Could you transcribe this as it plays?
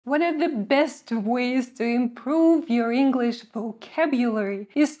One of the best ways to improve your English vocabulary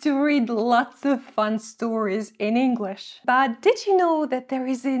is to read lots of fun stories in English. But did you know that there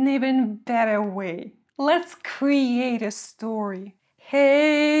is an even better way? Let's create a story.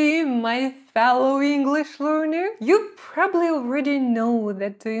 Hey, my fellow English learner! You probably already know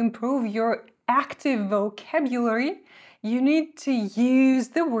that to improve your active vocabulary, you need to use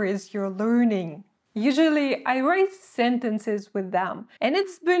the words you're learning. Usually, I write sentences with them, and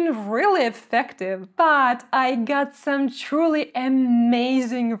it's been really effective, but I got some truly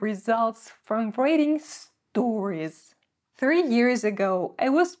amazing results from writing stories. 3 years ago, I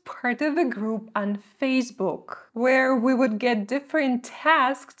was part of a group on Facebook where we would get different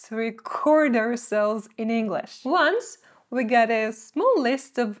tasks to record ourselves in English. Once, we got a small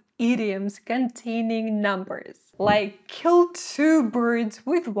list of idioms containing numbers, like kill 2 birds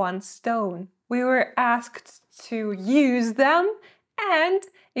with 1 stone. We were asked to use them and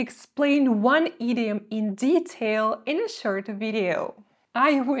explain one idiom in detail in a short video.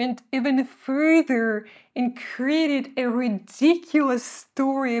 I went even further and created a ridiculous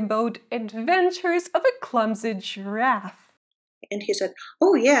story about adventures of a clumsy giraffe. And he said,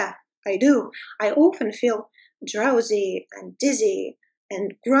 "Oh yeah, I do. I often feel drowsy and dizzy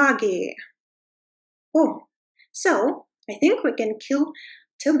and groggy. Oh, so I think we can kill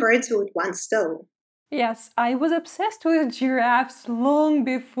 2 birds with 1 stone." Yes, I was obsessed with giraffes long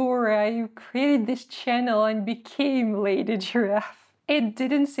before I created this channel and became Lady Giraffe. It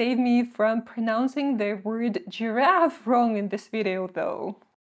didn't save me from pronouncing the word giraffe wrong in this video though.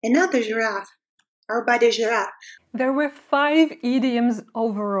 Another giraffe. Our buddy giraffe. There were 5 idioms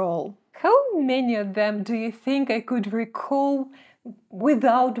overall. How many of them do you think I could recall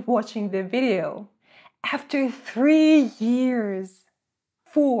without watching the video? After 3 years.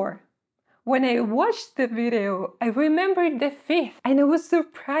 4. When I watched the video, I remembered the 5th, and I was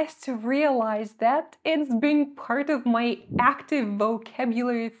surprised to realize that it's been part of my active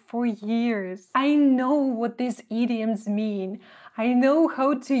vocabulary for years. I know what these idioms mean. I know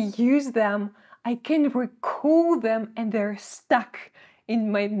how to use them. I can recall them, and they're stuck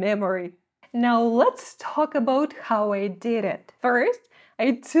in my memory. Now let's talk about how I did it. First,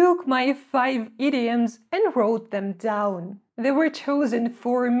 I took my 5 idioms and wrote them down. They were chosen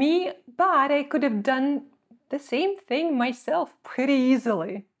for me, but I could have done the same thing myself pretty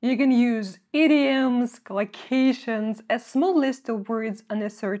easily. You can use idioms, collocations, a small list of words on a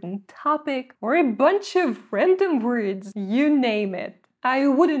certain topic, or a bunch of random words, you name it. I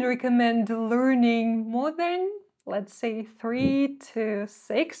wouldn't recommend learning more than, let's say, 3 to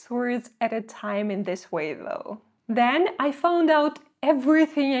 6 words at a time in this way though. Then I found out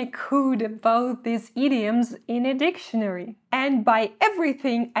everything I could about these idioms in a dictionary. And by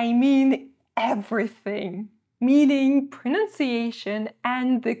everything, I mean everything. Meaning pronunciation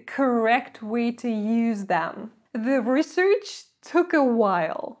and the correct way to use them. The research took a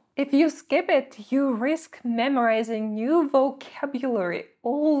while. If you skip it, you risk memorizing new vocabulary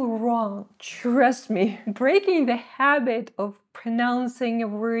all wrong. Trust me, breaking the habit of pronouncing a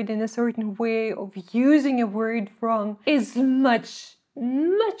word in a certain way, of using a word wrong, is much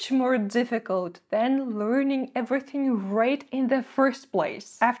more difficult than learning everything right in the first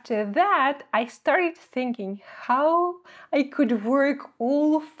place. After that, I started thinking how I could work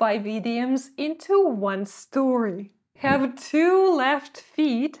all 5 idioms into one story. Have 2 left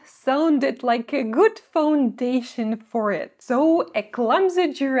feet sounded like a good foundation for it. So a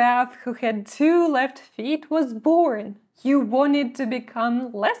clumsy giraffe who had 2 left feet was born. He wanted to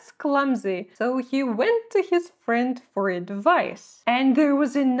become less clumsy, so he went to his friend for advice. And there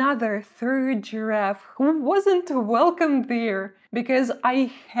was another 3rd giraffe who wasn't welcome there, because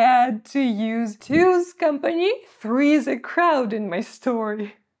I had to use 2's company, 3's a crowd in my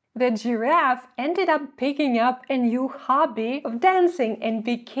story. The giraffe ended up picking up a new hobby of dancing and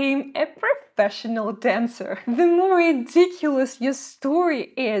became a professional dancer. The more ridiculous your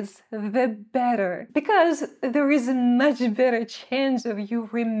story is, the better. Because there is a much better chance of you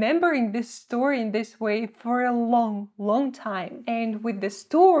remembering this story in this way for a long time. And with the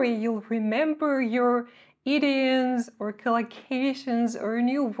story, you'll remember your idioms or collocations or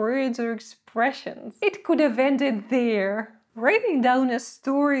new words or expressions. It could have ended there. Writing down a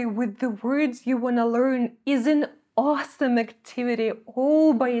story with the words you want to learn is an awesome activity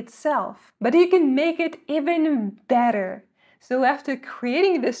all by itself, but you can make it even better. So after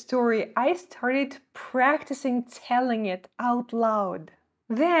creating the story, I started practicing telling it out loud.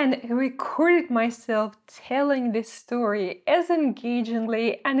 Then I recorded myself telling this story as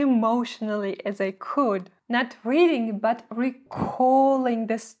engagingly and emotionally as I could. not reading but recalling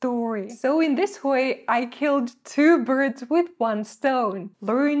the story. So in this way, I killed 2 birds with 1 stone,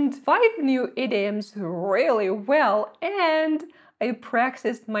 learned 5 new idioms really well, and I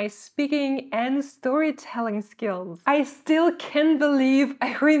practiced my speaking and storytelling skills. I still can't believe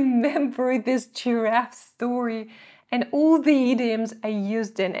I remember this giraffe story and all the idioms I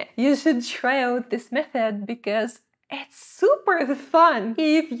used in it. You should try out this method because it's super fun.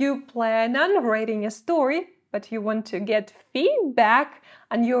 If you plan on writing a story, but you want to get feedback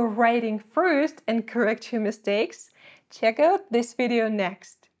on your writing first and correct your mistakes, check out this video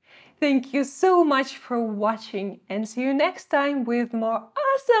next. Thank you so much for watching and see you next time with more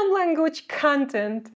awesome language content.